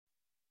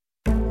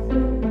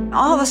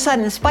All of a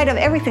sudden, in spite of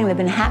everything that had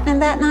been happening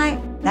that night,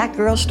 that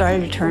girl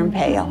started to turn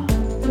pale.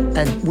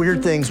 And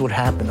weird things would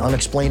happen,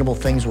 unexplainable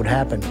things would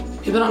happen.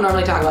 People don't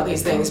normally talk about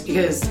these things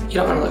because you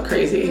don't want to look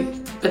crazy.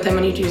 But then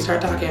when you do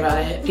start talking about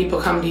it,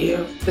 people come to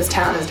you. This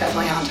town is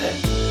definitely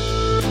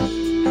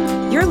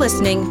haunted. You're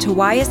listening to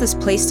Why Is This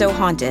Place So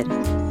Haunted?,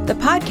 the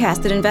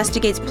podcast that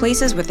investigates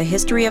places with a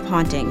history of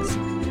hauntings.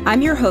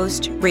 I'm your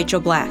host, Rachel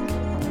Black.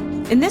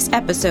 In this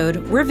episode,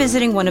 we're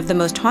visiting one of the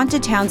most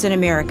haunted towns in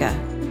America,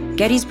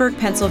 Gettysburg,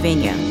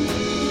 Pennsylvania.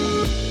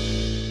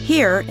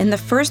 Here, in the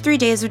first 3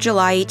 days of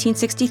July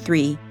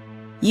 1863,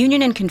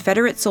 Union and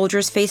Confederate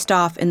soldiers faced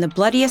off in the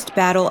bloodiest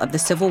battle of the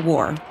Civil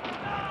War.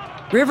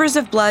 Rivers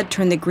of blood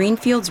turned the green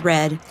fields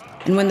red,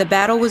 and when the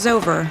battle was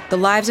over, the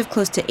lives of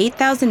close to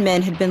 8,000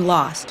 men had been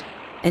lost,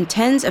 and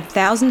tens of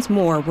thousands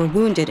more were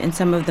wounded in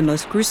some of the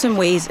most gruesome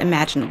ways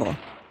imaginable.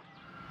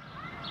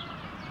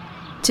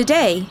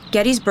 Today,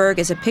 Gettysburg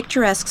is a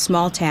picturesque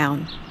small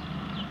town.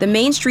 The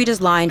main street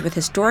is lined with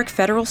historic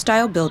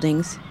Federal-style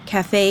buildings,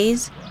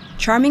 cafes,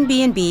 charming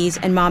B&Bs,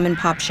 and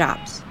mom-and-pop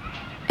shops.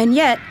 And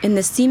yet, in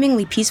this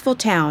seemingly peaceful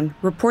town,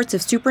 reports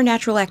of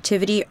supernatural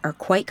activity are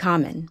quite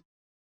common.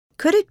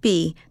 Could it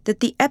be that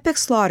the epic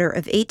slaughter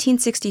of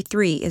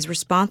 1863 is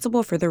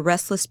responsible for the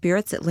restless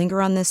spirits that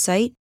linger on this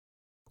site?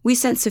 We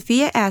sent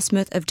Sophia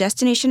Asmuth of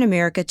Destination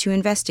America to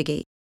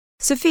investigate.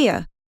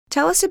 Sophia,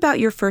 tell us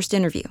about your first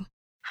interview.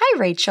 Hi,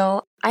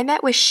 Rachel. I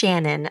met with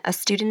Shannon, a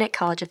student at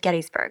College of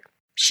Gettysburg.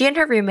 She and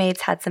her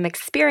roommates had some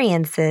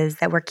experiences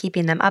that were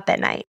keeping them up at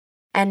night.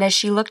 And as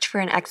she looked for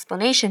an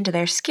explanation to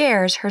their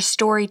scares, her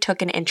story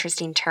took an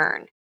interesting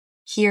turn.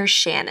 Here's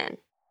Shannon.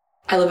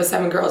 I live with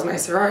 7 girls in my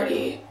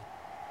sorority.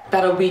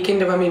 About a week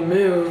into when we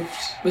moved,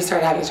 we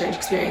started having strange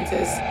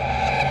experiences.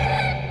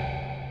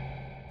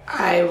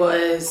 I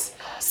was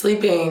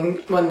sleeping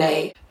one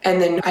night, and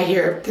then I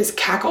hear this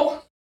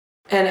cackle.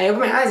 And I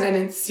opened my eyes and I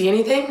didn't see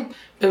anything.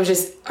 It was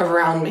just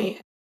around me.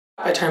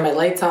 I turned my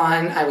lights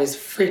on, I was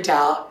freaked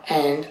out,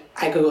 and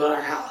I Googled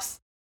our house.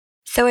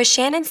 So as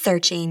Shannon's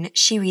searching,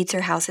 she reads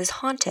her house is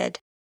haunted,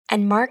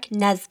 and Mark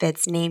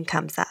Nesbitt's name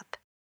comes up.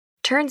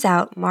 Turns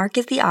out Mark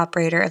is the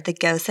operator of the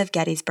Ghosts of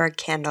Gettysburg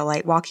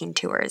candlelight walking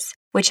tours,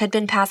 which had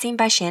been passing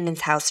by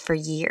Shannon's house for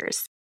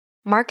years.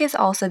 Mark is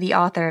also the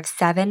author of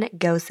 7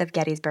 Ghosts of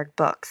Gettysburg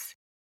books.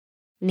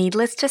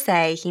 Needless to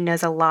say, he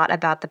knows a lot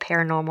about the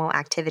paranormal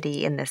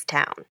activity in this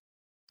town.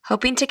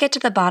 Hoping to get to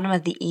the bottom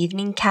of the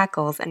evening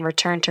cackles and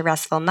return to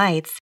restful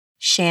nights,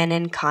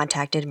 Shannon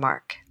contacted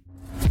Mark.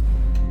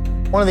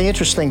 One of the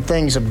interesting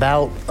things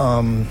about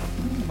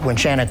when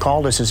Shannon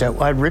called us is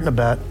that I'd written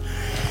about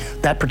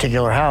that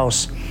particular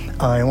house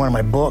in one of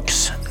my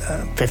books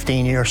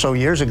 15 or so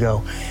years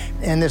ago.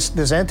 And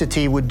this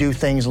entity would do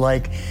things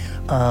like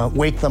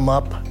wake them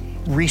up,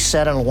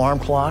 reset an alarm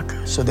clock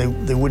so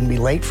they wouldn't be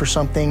late for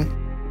something.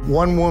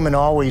 One woman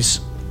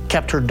always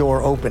kept her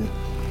door open.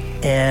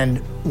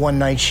 And one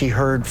night she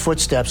heard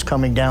footsteps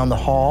coming down the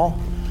hall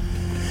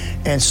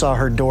and saw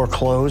her door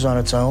close on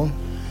its own,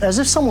 as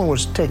if someone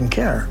was taking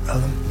care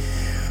of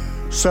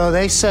them. So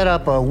they set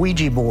up a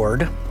Ouija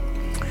board,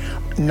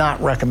 not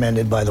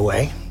recommended, by the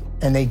way,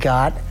 and they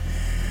got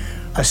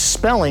a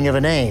spelling of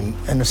a name,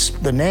 and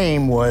the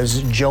name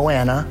was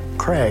Joanna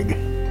Craig.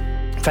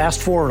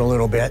 Fast forward a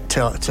little bit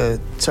to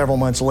several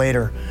months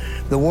later.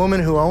 The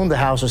woman who owned the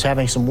house was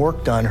having some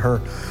work done.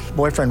 Her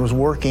boyfriend was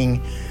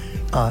working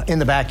in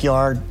the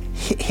backyard.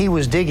 He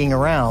was digging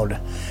around,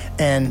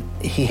 and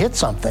he hit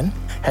something,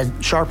 had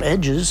sharp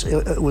edges.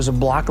 It was a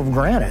block of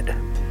granite.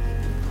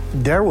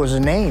 There was a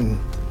name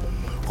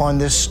on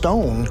this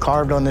stone,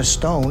 carved on this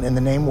stone, and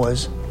the name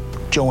was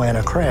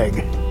Joanna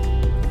Craig.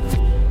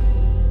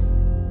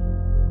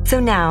 So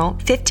now,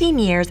 15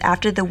 years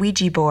after the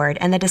Ouija board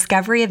and the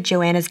discovery of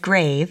Joanna's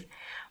grave,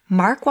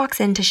 Mark walks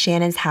into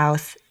Shannon's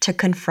house to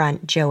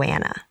confront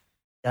Joanna.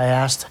 I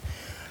asked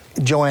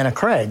Joanna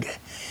Craig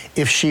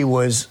if she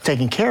was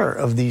taking care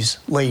of these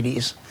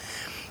ladies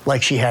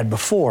like she had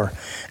before,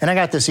 and I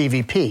got this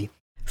EVP.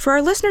 For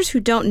our listeners who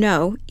don't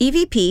know,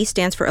 EVP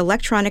stands for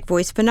Electronic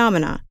Voice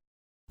Phenomena,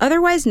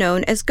 otherwise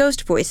known as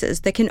ghost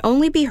voices that can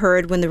only be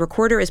heard when the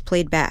recorder is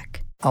played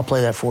back. I'll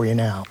play that for you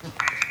now.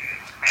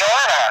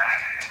 Joanna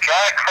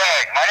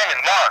Craig, my name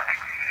is Mark.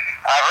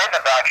 I've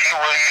written about you.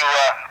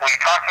 Will you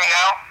talk to me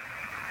now?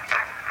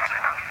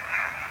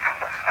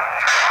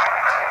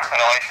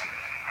 Anyways,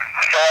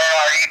 Joanna,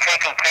 are you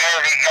taking care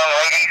of these young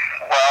ladies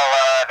while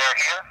they're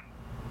here?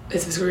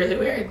 This is really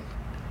weird.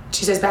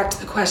 She says back to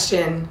the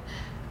question,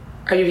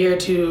 are you here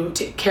to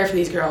care for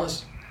these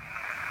girls?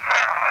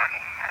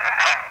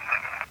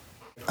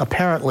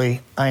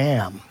 Apparently, I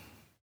am.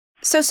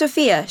 So,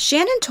 Sophia,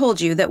 Shannon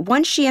told you that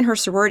once she and her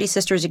sorority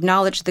sisters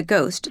acknowledged the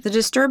ghost, the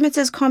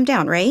disturbances calmed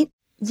down, right?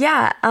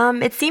 Yeah,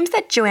 it seems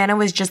that Joanna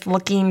was just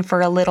looking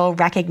for a little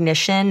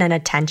recognition and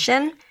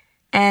attention.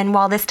 And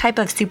while this type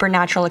of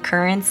supernatural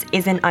occurrence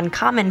isn't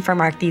uncommon for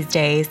Mark these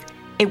days,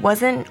 it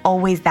wasn't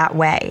always that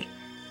way.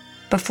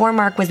 Before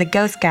Mark was a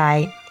ghost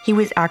guy, he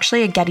was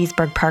actually a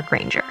Gettysburg park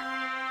ranger.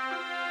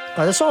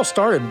 This all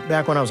started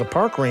back when I was a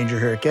park ranger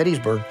here at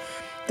Gettysburg.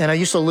 And I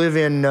used to live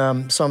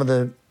in some of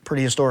the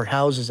pretty historic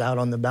houses out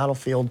on the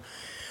battlefield,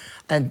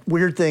 and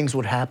weird things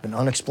would happen,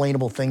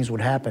 unexplainable things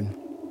would happen.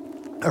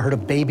 I heard a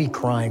baby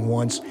crying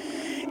once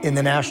in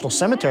the National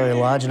Cemetery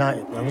Lodge, and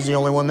I was the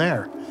only one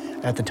there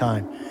at the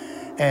time.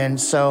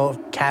 And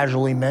so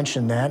casually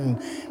mentioned that,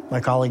 and my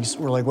colleagues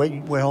were like,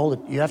 wait, hold it.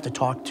 You have to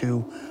talk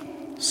to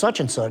such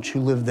and such who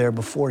lived there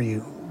before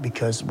you,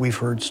 because we've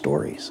heard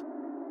stories.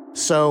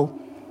 So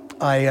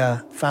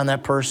I found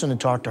that person and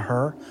talked to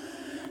her,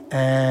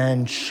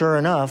 and sure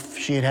enough,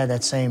 she had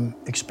that same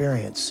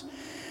experience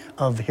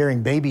of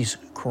hearing babies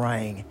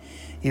crying,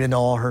 even though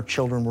all her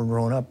children were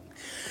grown up.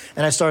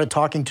 And I started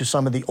talking to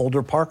some of the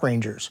older park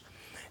rangers,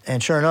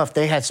 and sure enough,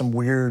 they had some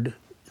weird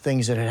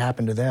things that had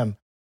happened to them.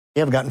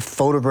 I've gotten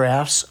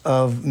photographs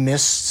of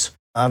mists.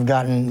 I've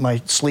gotten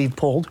my sleeve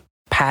pulled,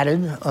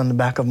 patted on the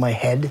back of my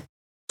head.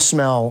 I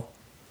smell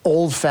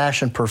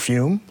old-fashioned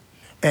perfume,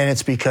 and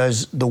it's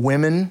because the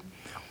women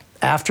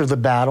after the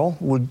battle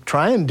would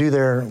try and do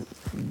their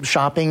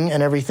shopping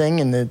and everything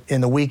in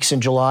the weeks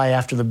in July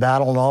after the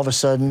battle, and all of a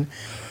sudden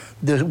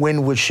the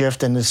wind would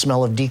shift and the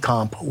smell of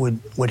decomp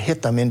would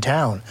hit them in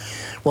town.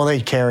 Well,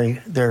 they'd carry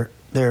their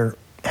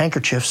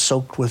handkerchiefs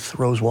soaked with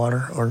rose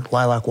water or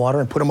lilac water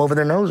and put them over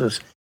their noses.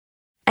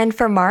 And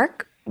for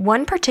Mark,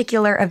 one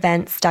particular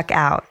event stuck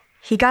out.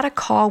 He got a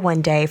call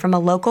one day from a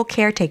local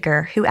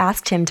caretaker who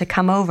asked him to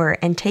come over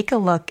and take a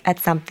look at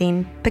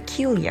something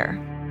peculiar.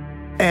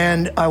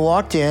 And I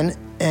walked in,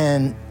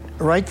 and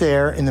right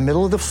there in the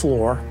middle of the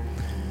floor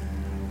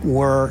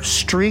were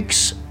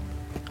streaks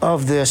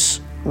of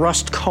this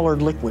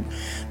rust-colored liquid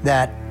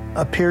that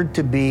appeared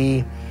to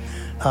be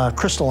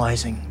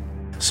crystallizing.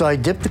 So I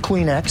dipped the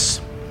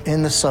Kleenex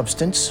in the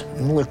substance,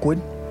 in the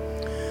liquid,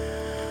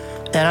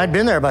 and I'd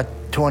been there about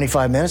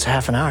 25 minutes,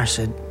 half an hour. I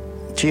said,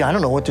 gee, I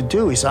don't know what to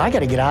do. He said, I got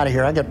to get out of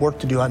here. I got work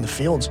to do out in the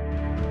fields.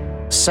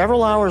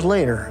 Several hours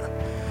later,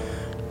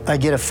 I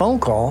get a phone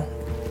call,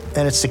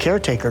 and it's the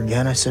caretaker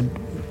again. I said,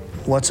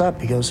 what's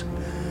up? He goes,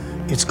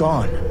 it's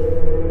gone.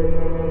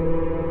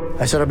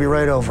 I said, I'll be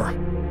right over.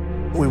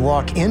 We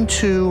walk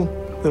into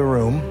the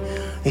room.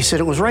 He said,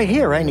 it was right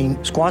here, right? And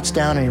he squats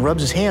down and he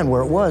rubs his hand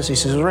where it was. He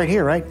says, it was right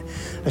here, right?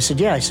 I said,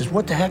 yeah. He says,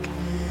 what the heck?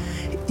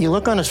 You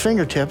look on his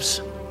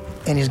fingertips,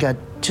 and he's got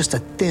just a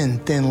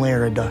thin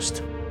layer of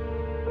dust.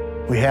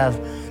 We have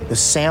the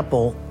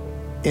sample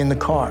in the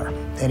car,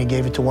 and he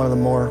gave it to one of the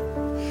more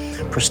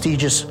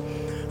prestigious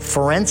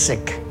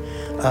forensic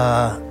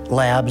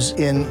labs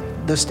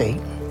in the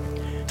state.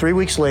 3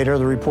 weeks later,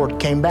 the report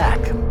came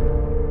back.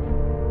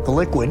 The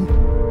liquid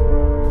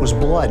was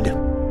blood.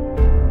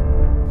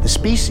 The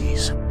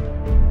species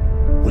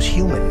was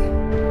human.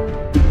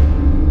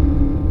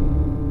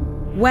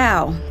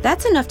 Wow,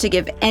 that's enough to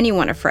give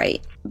anyone a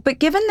fright. But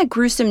given the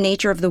gruesome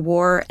nature of the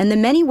war and the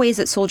many ways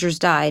that soldiers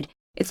died,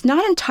 it's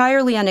not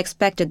entirely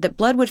unexpected that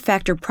blood would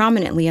factor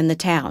prominently in the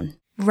town.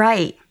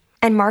 Right.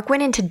 And Mark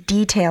went into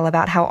detail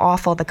about how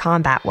awful the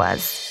combat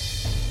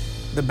was.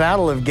 The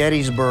Battle of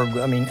Gettysburg,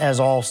 I mean, as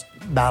all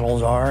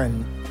battles are,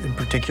 and in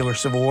particular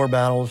Civil War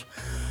battles,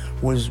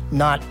 was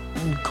not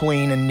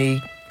clean and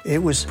neat.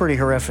 It was pretty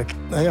horrific.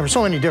 There were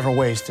so many different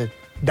ways to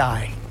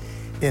die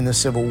in the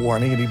Civil War. I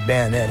mean, you could be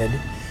bayoneted,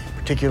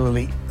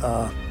 particularly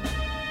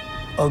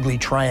ugly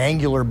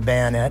triangular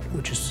bayonet,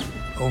 which is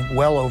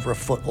well over a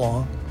foot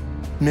long.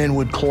 Men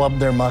would club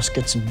their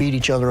muskets and beat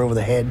each other over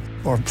the head,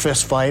 or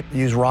fist fight,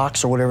 use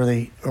rocks or whatever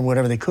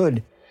they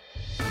could.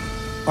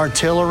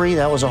 Artillery,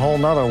 that was a whole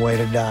nother way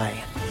to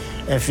die.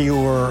 If you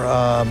were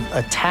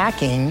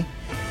attacking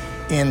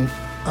in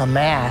a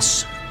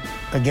mass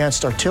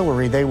against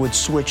artillery, they would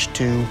switch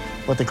to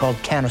what they called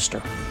canister,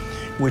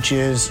 which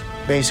is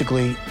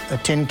basically a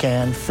tin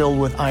can filled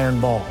with iron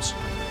balls.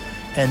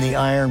 And the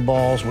iron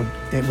balls would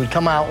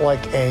come out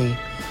like a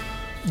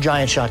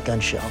giant shotgun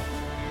shell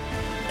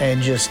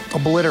and just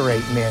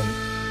obliterate men.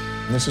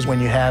 And this is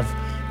when you have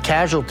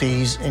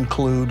casualties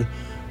include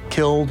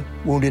killed,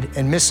 wounded,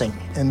 and missing.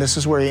 And this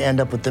is where you end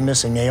up with the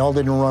missing. They all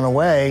didn't run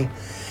away.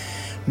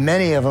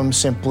 Many of them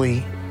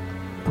simply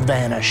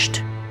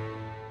vanished.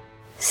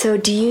 So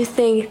do you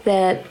think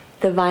that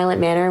the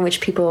violent manner in which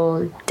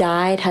people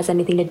died has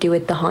anything to do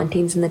with the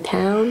hauntings in the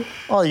town?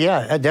 Oh,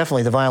 yeah,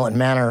 definitely. The violent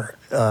manner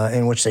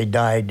in which they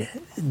died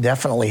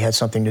definitely had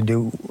something to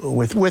do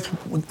with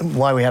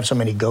why we have so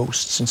many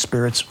ghosts and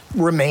spirits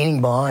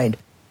remaining behind.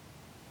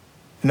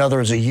 Another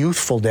is a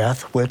youthful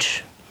death,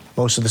 which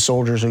most of the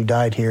soldiers who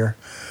died here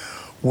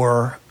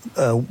were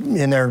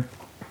in their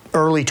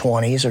early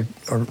 20s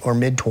or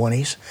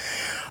mid-20s.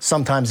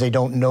 Sometimes they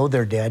don't know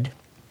they're dead.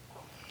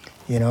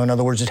 You know, in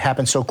other words, it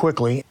happens so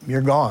quickly,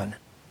 you're gone.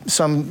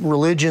 Some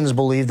religions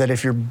believe that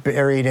if you're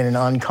buried in an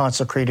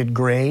unconsecrated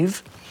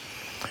grave,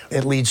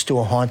 it leads to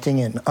a haunting,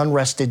 an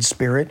unrested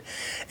spirit.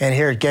 And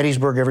here at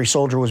Gettysburg, every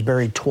soldier was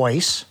buried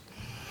twice.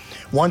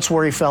 Once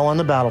where he fell on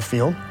the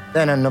battlefield.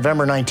 Then on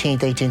November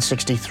 19th,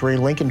 1863,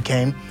 Lincoln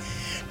came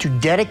to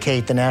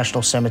dedicate the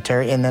National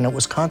Cemetery, and then it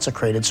was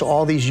consecrated. So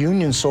all these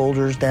Union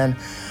soldiers then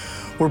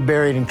were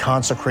buried in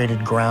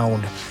consecrated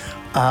ground.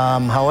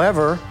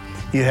 However,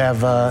 you have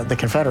the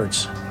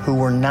Confederates who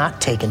were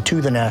not taken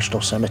to the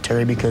National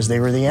Cemetery because they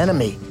were the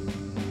enemy.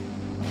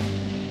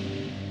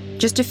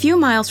 Just a few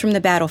miles from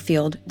the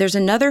battlefield, there's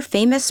another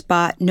famous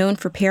spot known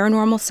for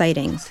paranormal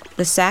sightings,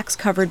 the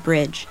Sachs-Covered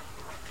Bridge.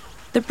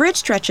 The bridge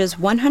stretches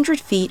 100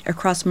 feet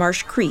across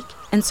Marsh Creek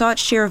and saw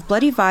its share of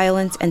bloody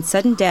violence and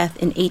sudden death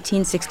in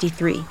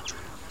 1863.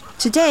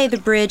 Today, the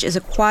bridge is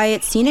a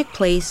quiet, scenic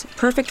place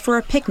perfect for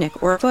a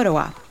picnic or a photo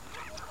op.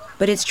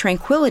 But its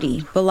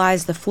tranquility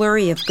belies the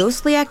flurry of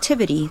ghostly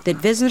activity that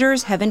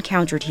visitors have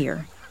encountered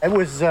here. It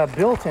was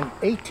built in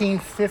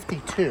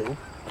 1852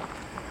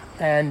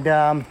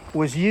 and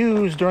was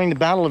used during the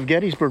Battle of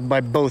Gettysburg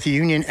by both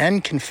Union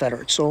and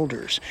Confederate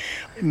soldiers.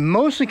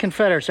 Mostly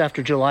Confederates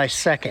after July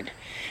 2nd.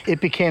 It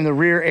became the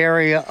rear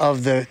area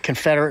of the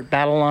Confederate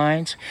battle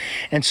lines.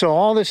 And so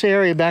all this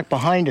area back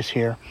behind us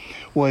here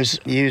was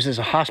used as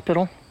a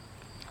hospital.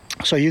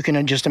 So you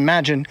can just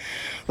imagine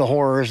the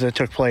horrors that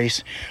took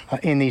place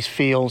in these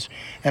fields.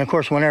 And of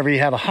course, whenever you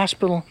have a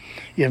hospital,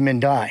 you have men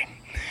die.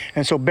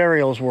 And so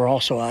burials were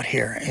also out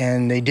here.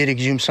 And they did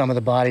exhume some of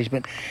the bodies,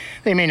 but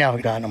they may not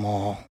have gotten them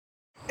all.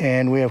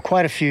 And we have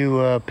quite a few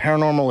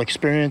paranormal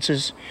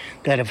experiences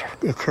that have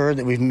occurred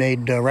that we've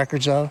made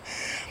records of.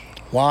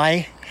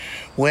 Why?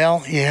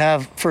 Well, you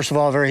have, first of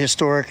all, a very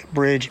historic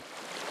bridge.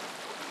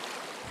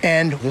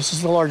 And this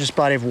is the largest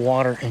body of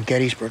water in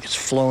Gettysburg. It's a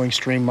flowing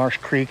stream, Marsh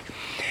Creek.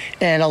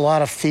 And a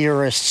lot of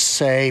theorists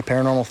say,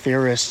 paranormal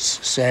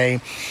theorists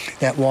say,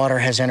 that water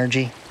has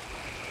energy.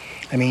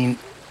 I mean,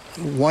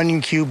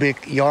 1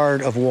 cubic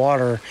yard of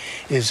water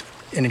is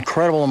an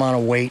incredible amount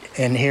of weight,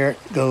 and here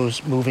it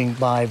goes moving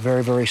by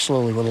very, very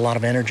slowly with a lot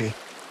of energy.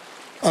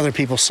 Other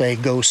people say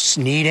ghosts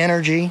need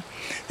energy,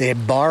 they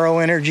borrow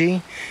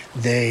energy,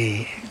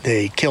 they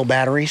kill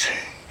batteries,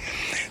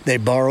 they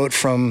borrow it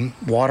from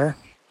water.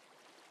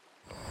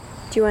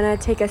 Do you want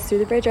to take us through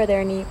the bridge? Are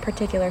there any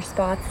particular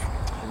spots?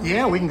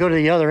 Yeah, we can go to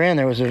the other end.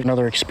 There was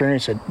another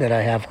experience that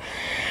I have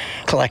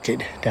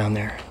collected down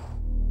there.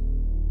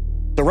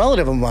 A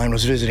relative of mine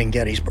was visiting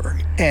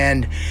Gettysburg,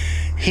 and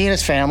he and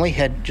his family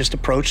had just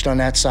approached on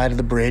that side of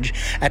the bridge.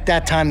 At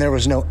that time, there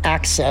was no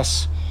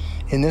access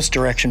in this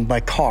direction by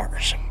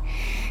cars,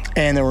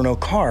 and there were no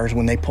cars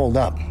when they pulled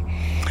up.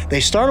 They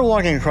started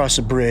walking across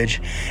the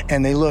bridge,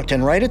 and they looked,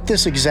 and right at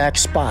this exact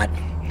spot,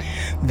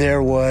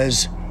 there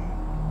was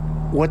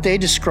what they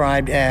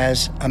described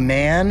as a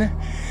man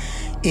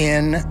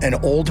in an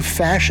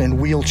old-fashioned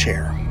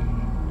wheelchair.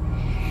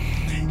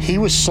 He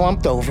was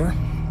slumped over,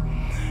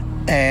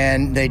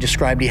 and they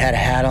described he had a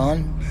hat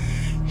on.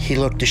 He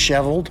looked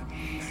disheveled.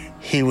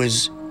 He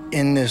was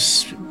in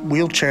this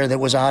wheelchair that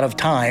was out of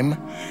time.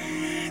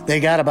 They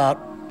got about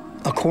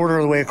a quarter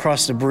of the way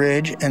across the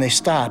bridge, and they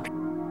stopped.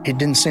 It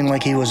didn't seem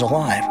like he was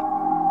alive.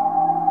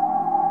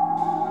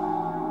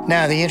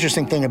 Now, the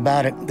interesting thing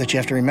about it that you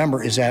have to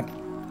remember is that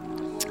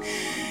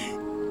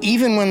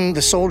even when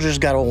the soldiers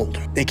got old,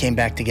 they came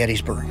back to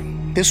Gettysburg.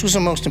 This was the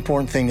most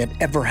important thing that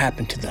ever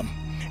happened to them.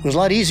 It was a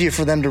lot easier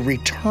for them to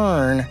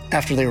return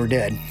after they were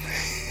dead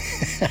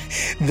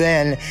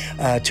than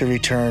to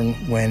return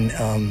when,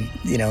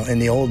 in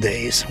the old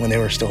days when they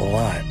were still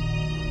alive.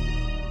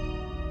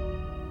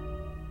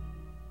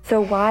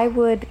 So why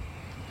would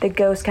the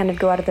ghosts kind of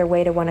go out of their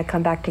way to want to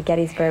come back to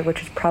Gettysburg,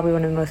 which was probably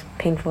one of the most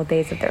painful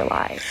days of their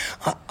lives?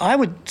 I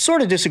would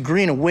sort of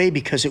disagree in a way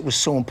because it was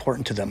so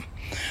important to them.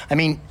 I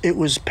mean, it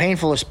was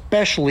painful,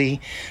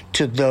 especially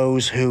to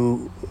those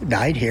who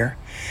died here.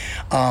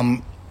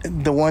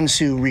 The ones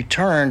who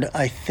returned,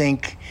 I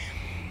think,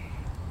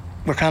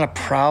 were kind of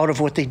proud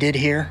of what they did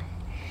here.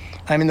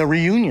 I mean, the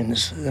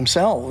reunions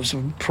themselves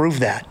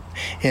prove that.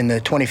 In the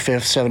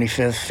 25th,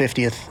 75th,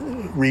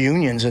 50th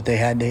reunions that they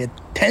had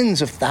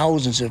tens of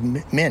thousands of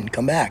men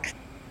come back.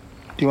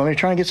 Do you want me to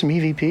try and get some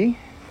EVP?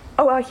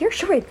 Oh, you're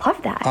sure we'd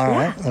love that. All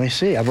right, let me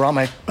see. I brought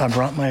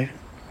my.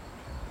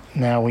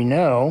 Now we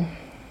know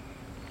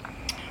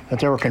that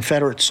there were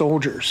Confederate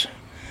soldiers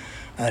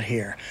out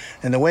here.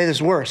 And the way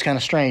this works, kind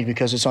of strange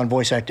because it's on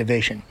voice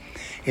activation.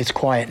 It's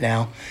quiet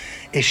now.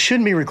 It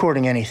shouldn't be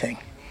recording anything,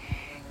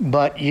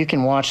 but you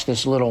can watch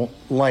this little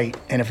light,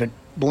 and if it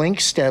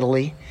blinks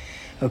steadily,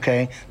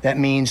 okay, that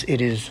means it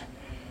is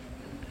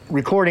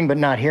recording but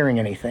not hearing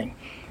anything.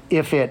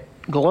 If it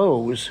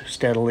glows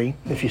steadily,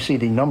 if you see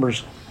the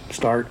numbers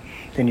start,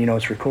 then you know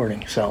it's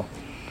recording. So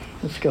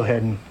let's go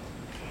ahead and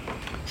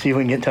see if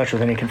we can get in touch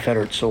with any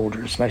Confederate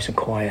soldiers. Nice and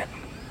quiet.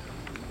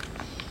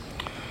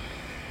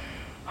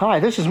 Hi,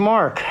 this is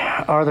Mark.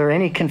 Are there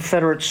any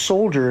Confederate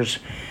soldiers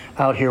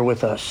out here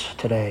with us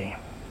today?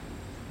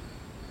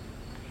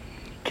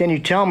 Can you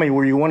tell me,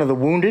 were you one of the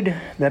wounded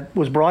that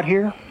was brought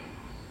here?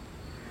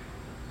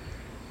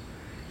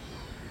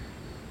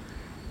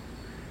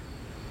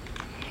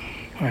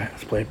 All right,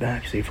 let's play it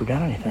back, see if we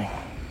got anything.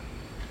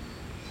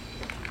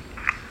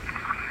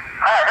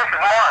 Hi, this is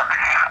Mark.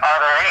 Are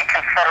there any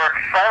Confederate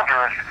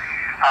soldiers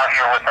out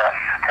here with us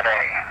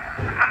today?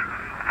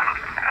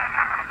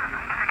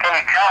 Can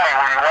you tell me,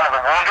 were you one of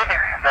the wounded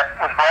that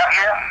was brought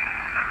here?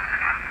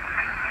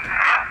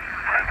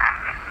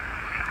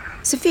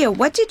 Sophia,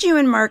 what did you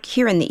and Mark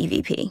hear in the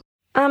EVP?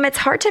 It's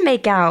hard to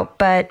make out,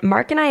 but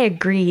Mark and I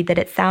agreed that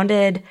it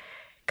sounded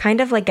kind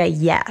of like a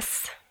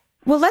yes.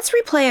 Well, let's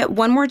replay it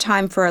one more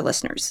time for our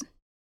listeners.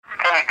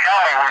 Can you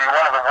tell me, were you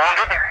one of the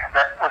wounded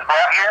that was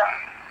brought here?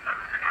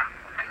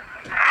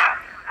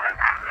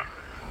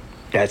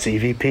 That's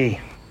EVP.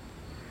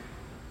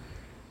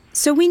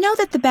 So we know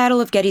that the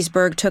Battle of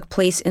Gettysburg took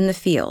place in the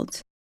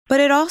field, but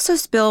it also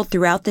spilled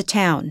throughout the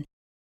town,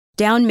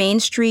 down Main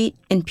Street,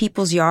 in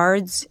people's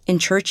yards, in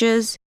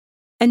churches,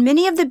 and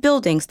many of the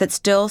buildings that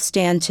still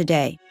stand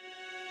today.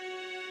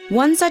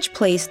 One such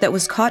place that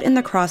was caught in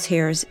the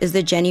crosshairs is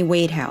the Jenny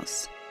Wade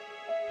house.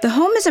 The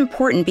home is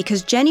important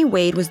because Jenny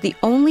Wade was the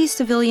only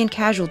civilian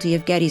casualty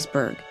of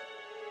Gettysburg.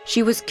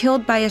 She was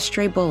killed by a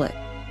stray bullet.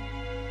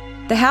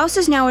 The house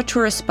is now a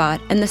tourist spot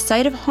and the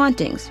site of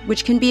hauntings,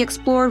 which can be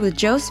explored with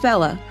Joe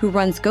Svella, who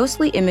runs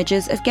Ghostly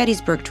Images of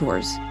Gettysburg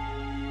tours.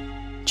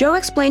 Joe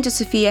explained to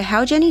Sophia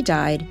how Jenny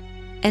died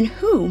and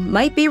who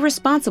might be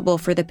responsible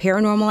for the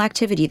paranormal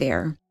activity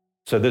there.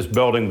 So this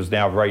building was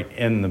now right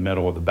in the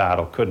middle of the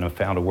battle. Couldn't have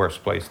found a worse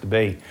place to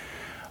be.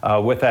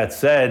 With that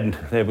said,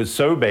 it was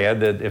so bad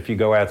that if you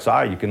go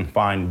outside, you can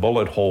find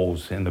bullet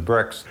holes in the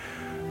bricks.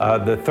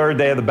 The third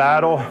day of the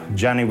battle,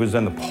 Jenny was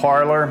in the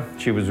parlor.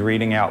 She was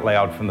reading out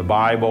loud from the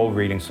Bible,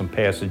 reading some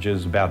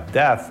passages about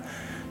death.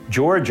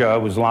 Georgia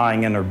was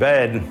lying in her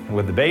bed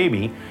with the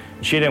baby.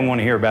 She didn't want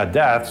to hear about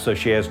death, so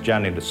she asked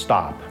Jenny to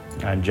stop.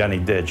 And Jenny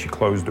did. She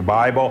closed her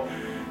Bible.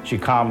 She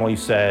calmly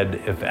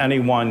said, "If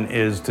anyone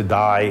is to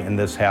die in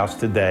this house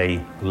today,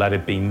 let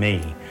it be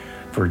me,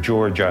 for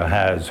Georgia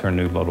has her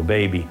new little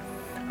baby."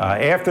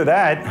 After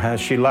that,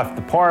 she left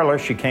the parlor.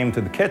 She came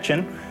to the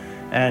kitchen,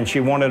 and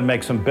she wanted to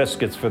make some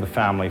biscuits for the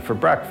family for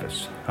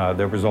breakfast.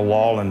 There was a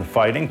lull in the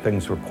fighting.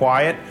 Things were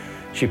quiet.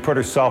 She put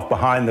herself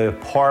behind the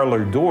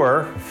parlor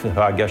door.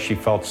 I guess she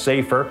felt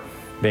safer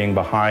being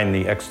behind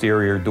the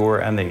exterior door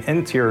and the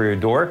interior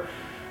door.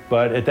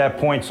 But at that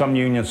point, some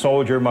Union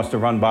soldier must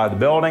have run by the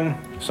building.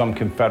 Some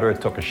Confederate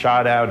took a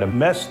shot out and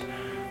missed.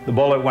 The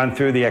bullet went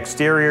through the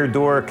exterior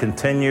door,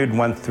 continued,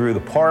 went through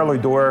the parlor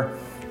door.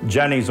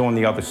 Jenny's on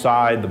the other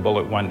side. The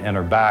bullet went in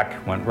her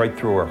back, went right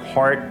through her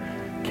heart,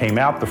 came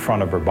out the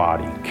front of her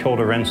body, killed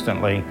her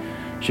instantly.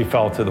 She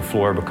fell to the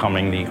floor,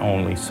 becoming the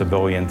only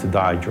civilian to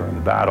die during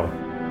the battle.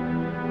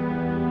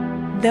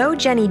 Though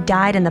Jenny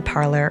died in the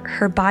parlor,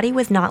 her body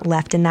was not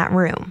left in that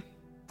room.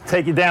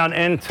 Take you down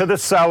into the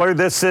cellar.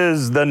 This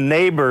is the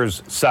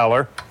neighbor's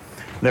cellar.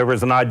 There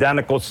was an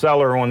identical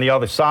cellar on the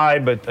other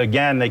side, but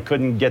again, they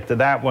couldn't get to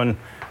that one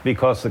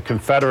because the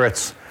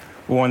Confederates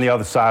were on the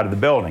other side of the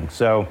building.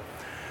 So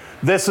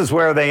this is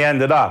where they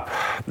ended up.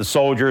 The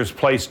soldiers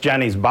placed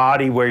Jenny's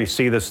body where you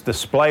see this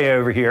display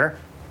over here,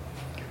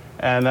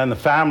 and then the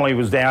family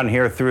was down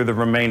here through the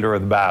remainder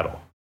of the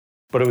battle.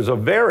 But it was a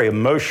very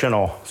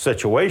emotional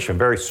situation,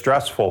 very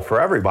stressful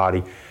for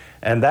everybody.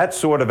 And that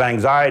sort of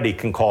anxiety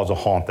can cause a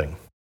haunting.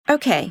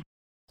 Okay,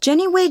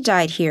 Jenny Wade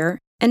died here,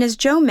 and as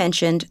Joe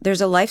mentioned, there's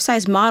a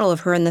life-size model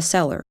of her in the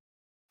cellar.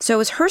 So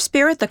is her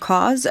spirit the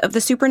cause of the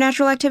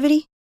supernatural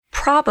activity?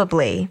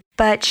 Probably,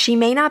 but she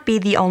may not be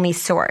the only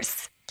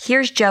source.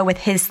 Here's Joe with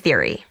his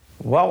theory.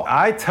 Well,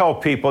 I tell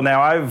people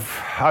now,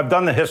 I've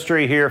done the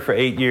history here for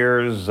 8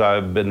 years.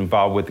 I've been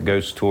involved with the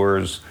ghost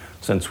tours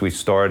since we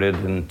started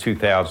in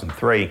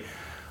 2003.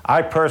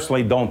 I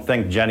personally don't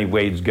think Jenny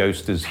Wade's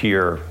ghost is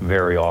here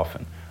very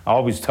often. I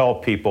always tell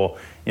people,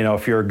 you know,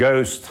 if you're a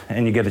ghost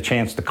and you get a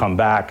chance to come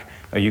back,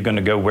 are you going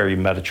to go where you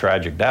met a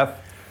tragic death?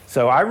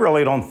 So I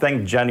really don't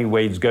think Jenny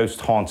Wade's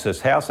ghost haunts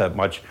this house that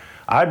much.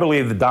 I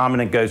believe the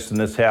dominant ghost in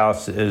this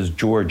house is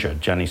Georgia,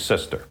 Jenny's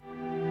sister.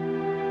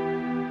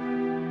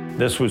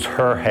 This was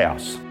her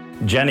house.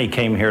 Jenny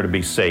came here to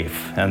be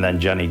safe, and then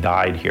Jenny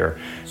died here.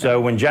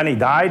 So when Jenny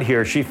died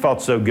here, she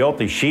felt so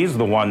guilty. She's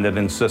the one that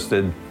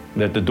insisted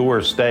that the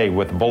doors stay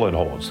with bullet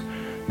holes,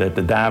 that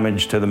the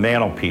damage to the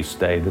mantelpiece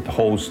stay, that the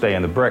holes stay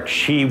in the brick.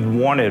 She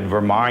wanted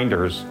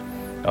reminders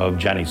of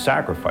Jenny's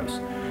sacrifice.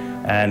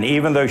 And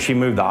even though she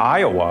moved to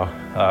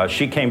Iowa,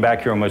 she came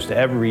back here almost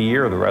every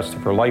year the rest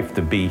of her life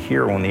to be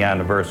here on the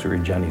anniversary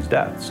of Jenny's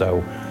death.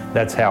 So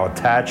that's how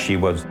attached she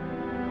was.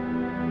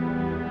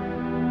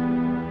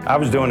 I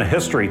was doing a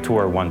history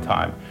tour one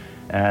time,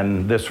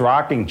 and this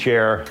rocking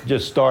chair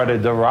just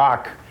started to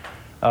rock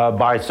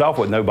by itself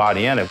with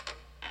nobody in it.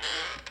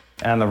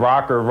 And the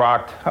rocker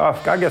rocked,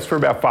 I guess, for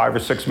about 5 or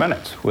 6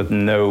 minutes with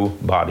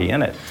nobody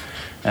in it.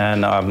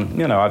 And,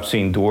 I've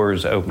seen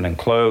doors open and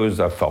close.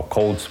 I've felt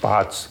cold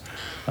spots.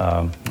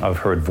 I've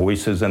heard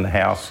voices in the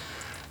house.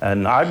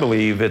 And I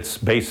believe it's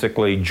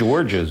basically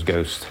Georgia's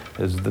ghost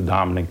is the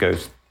dominant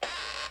ghost.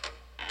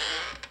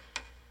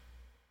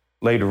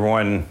 Later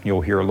on,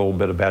 you'll hear a little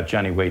bit about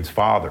Jenny Wade's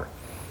father,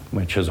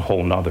 which is a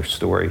whole nother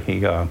story.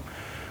 He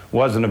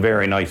wasn't a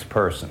very nice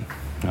person.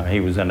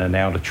 He was in and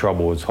out of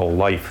trouble his whole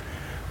life.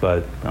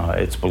 But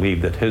it's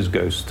believed that his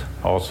ghost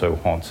also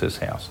haunts his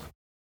house.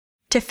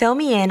 To fill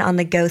me in on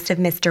the ghost of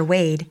Mr.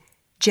 Wade,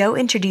 Joe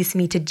introduced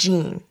me to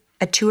Gene,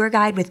 a tour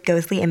guide with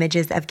Ghostly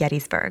Images of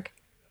Gettysburg.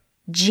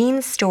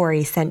 Gene's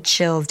story sent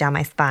chills down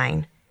my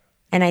spine,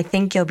 and I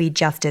think you'll be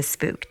just as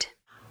spooked.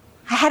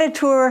 I had a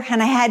tour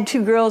and I had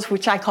 2 girls,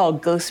 which I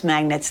called ghost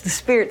magnets. The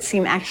spirits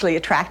seemed actually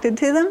attracted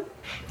to them.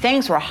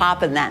 Things were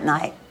hopping that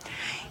night.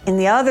 In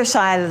the other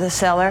side of the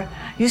cellar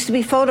used to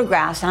be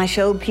photographs, and I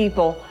showed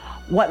people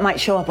what might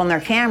show up on their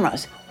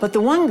cameras. But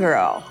the one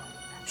girl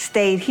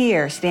stayed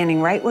here,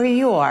 standing right where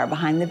you are,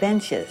 behind the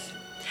benches.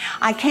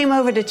 I came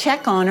over to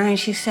check on her, and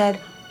she said,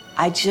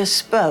 I just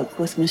spoke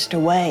with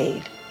Mr.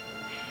 Wade.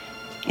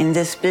 In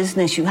this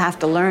business, you have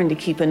to learn to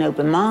keep an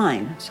open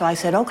mind. So I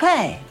said,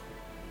 okay.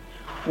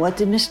 What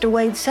did Mr.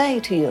 Wade say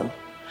to you?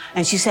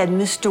 And she said,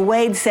 Mr.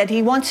 Wade said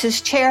he wants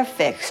his chair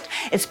fixed.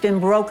 It's been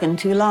broken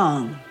too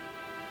long.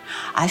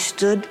 I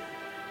stood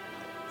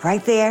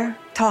right there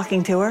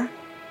talking to her,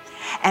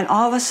 and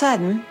all of a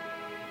sudden,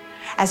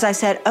 as I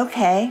said,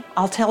 okay,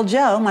 I'll tell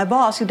Joe, my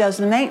boss who does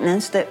the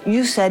maintenance, that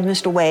you said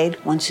Mr.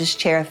 Wade wants his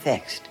chair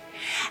fixed.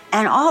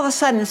 And all of a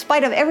sudden, in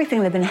spite of everything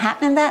that had been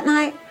happening that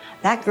night,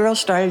 that girl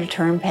started to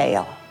turn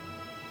pale.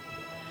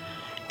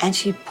 And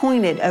she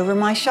pointed over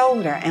my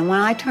shoulder, and when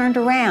I turned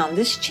around,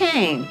 this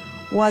chain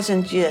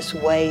wasn't just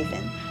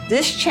waving.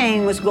 This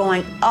chain was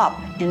going up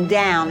and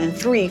down in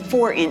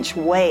 3-4-inch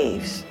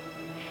waves.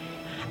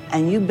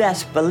 And you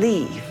best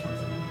believe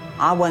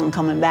I wasn't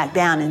coming back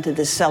down into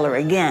the cellar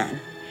again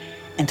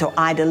until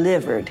I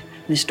delivered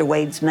Mr.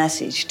 Wade's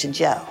message to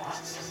Joe.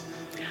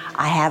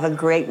 I have a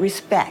great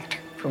respect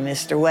for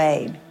Mr.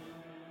 Wade.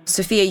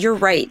 Sophia, you're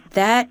right.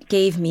 That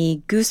gave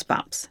me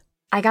goosebumps.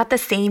 I got the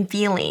same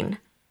feeling.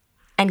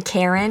 And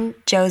Karen,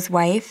 Joe's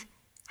wife,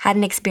 had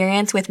an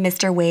experience with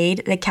Mr.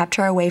 Wade that kept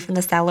her away from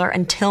the cellar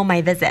until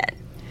my visit.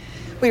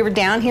 We were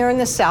down here in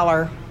the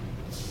cellar,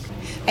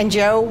 and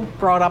Joe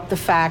brought up the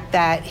fact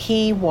that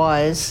he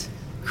was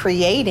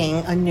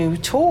creating a new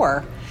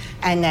tour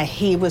and that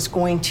he was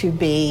going to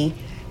be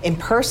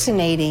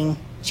impersonating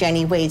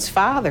Jenny Wade's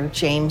father,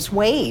 James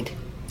Wade.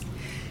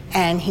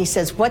 And he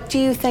says, what do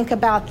you think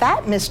about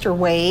that, Mr.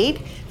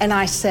 Wade? And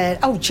I said,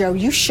 oh, Joe,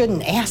 you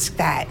shouldn't ask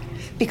that,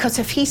 because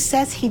if he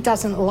says he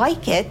doesn't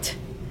like it,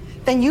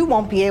 then you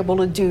won't be able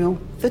to do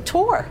the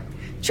tour.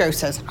 Joe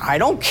says, I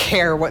don't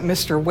care what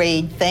Mr.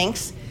 Wade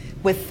thinks.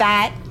 With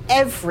that,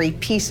 every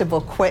piece of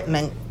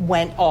equipment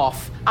went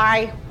off.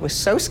 I was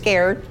so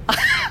scared.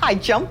 I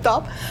jumped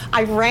up,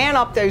 I ran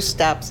up those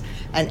steps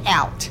and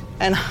out.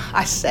 And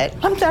I said,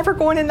 I'm never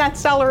going in that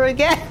cellar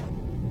again.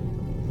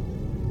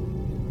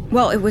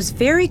 Well, it was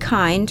very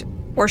kind,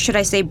 or should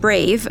I say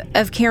brave,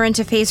 of Karen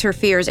to face her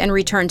fears and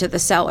return to the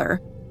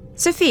cellar.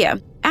 Sophia,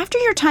 after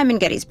your time in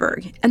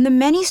Gettysburg and the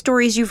many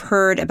stories you've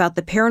heard about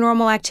the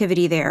paranormal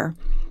activity there,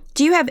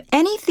 do you have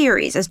any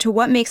theories as to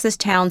what makes this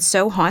town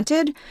so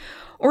haunted,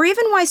 or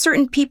even why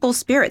certain people's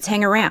spirits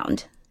hang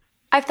around?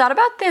 I've thought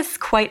about this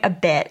quite a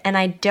bit, and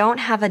I don't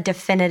have a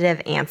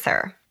definitive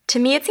answer. To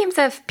me, it seems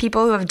as if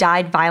people who have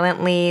died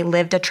violently,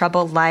 lived a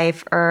troubled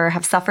life, or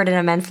have suffered an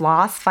immense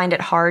loss find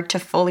it hard to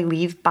fully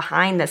leave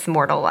behind this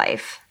mortal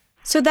life.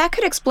 So that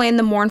could explain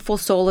the mournful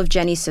soul of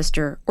Jenny's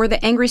sister, or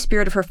the angry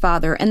spirit of her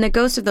father, and the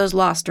ghosts of those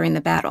lost during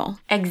the battle.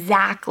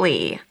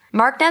 Exactly.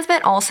 Mark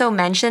Nesbitt also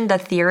mentioned a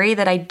theory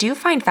that I do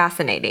find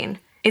fascinating,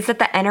 is that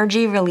the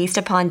energy released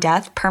upon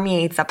death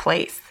permeates a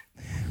place.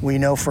 We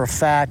know for a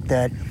fact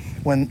that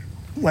when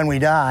we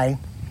die,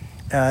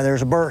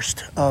 there's a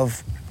burst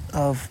of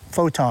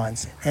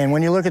photons. And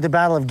when you look at the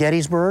Battle of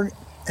Gettysburg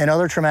and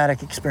other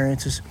traumatic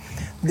experiences,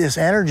 this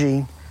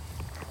energy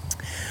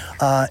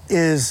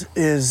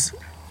is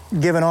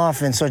given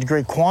off in such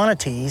great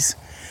quantities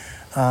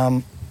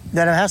that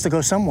it has to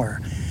go somewhere.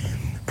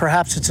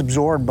 Perhaps it's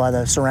absorbed by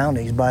the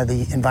surroundings, by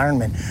the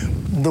environment,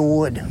 the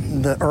wood,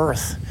 the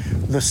earth,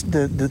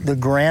 the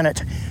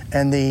granite,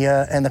 and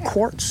the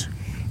quartz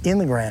in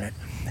the granite.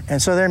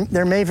 And so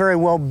there may very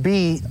well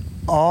be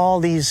all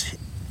these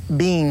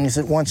beings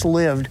that once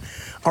lived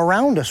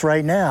around us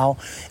right now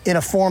in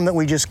a form that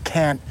we just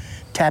can't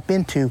tap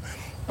into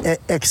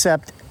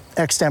except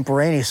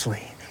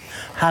extemporaneously.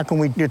 How can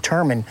we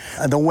determine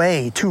the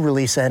way to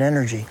release that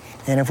energy?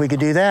 And if we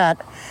could do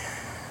that,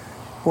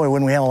 boy,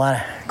 wouldn't we have a lot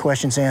of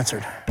questions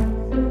answered.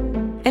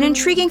 An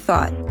intriguing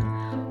thought.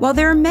 While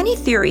there are many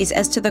theories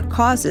as to the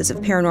causes of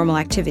paranormal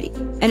activity,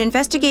 and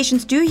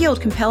investigations do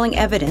yield compelling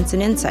evidence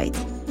and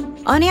insights,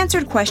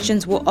 unanswered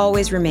questions will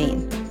always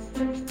remain.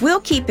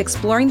 We'll keep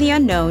exploring the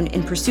unknown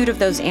in pursuit of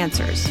those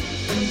answers.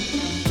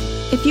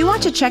 If you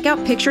want to check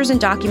out pictures and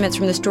documents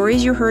from the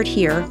stories you heard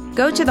here,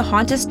 go to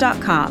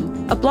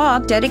thehauntist.com, a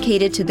blog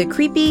dedicated to the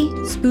creepy,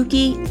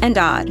 spooky, and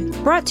odd,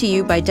 brought to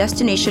you by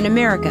Destination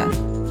America.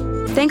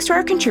 Thanks to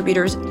our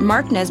contributors,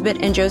 Mark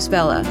Nesbitt and Joe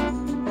Svella.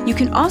 You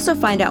can also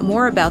find out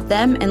more about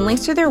them and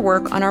links to their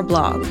work on our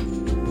blog.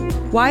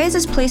 Why Is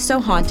This Place So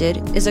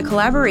Haunted is a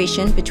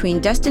collaboration between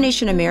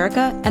Destination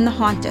America and The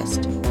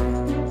Hauntist.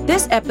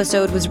 This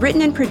episode was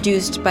written and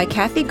produced by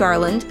Kathy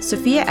Garland,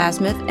 Sophia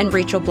Asmuth, and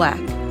Rachel Black.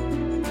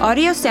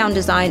 Audio sound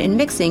design and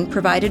mixing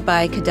provided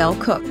by Cadell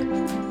Cook.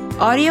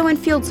 Audio and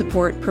field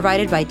support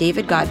provided by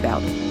David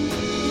Godbout.